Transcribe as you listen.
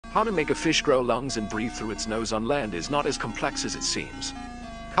How to make a fish grow lungs and breathe through its nose on land is not as complex as it seems.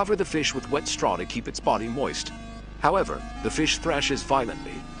 Cover the fish with wet straw to keep its body moist. However, the fish thrashes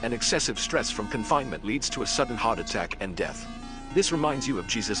violently, and excessive stress from confinement leads to a sudden heart attack and death. This reminds you of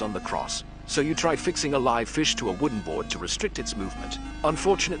Jesus on the cross, so you try fixing a live fish to a wooden board to restrict its movement.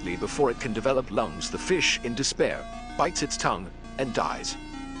 Unfortunately, before it can develop lungs, the fish, in despair, bites its tongue and dies.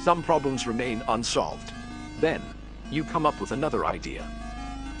 Some problems remain unsolved. Then, you come up with another idea.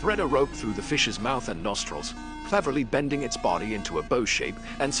 Thread a rope through the fish's mouth and nostrils, cleverly bending its body into a bow shape,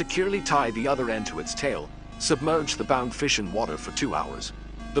 and securely tie the other end to its tail. Submerge the bound fish in water for 2 hours.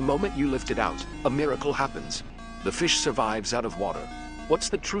 The moment you lift it out, a miracle happens. The fish survives out of water. What's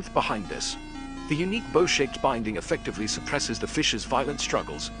the truth behind this? The unique bow-shaped binding effectively suppresses the fish's violent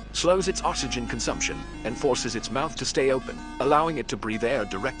struggles, slows its oxygen consumption, and forces its mouth to stay open, allowing it to breathe air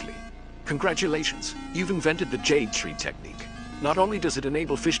directly. Congratulations, you've invented the jade tree technique. Not only does it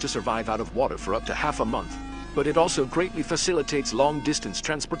enable fish to survive out of water for up to half a month, but it also greatly facilitates long-distance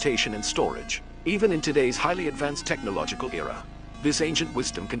transportation and storage, even in today's highly advanced technological era. This ancient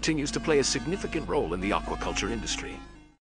wisdom continues to play a significant role in the aquaculture industry.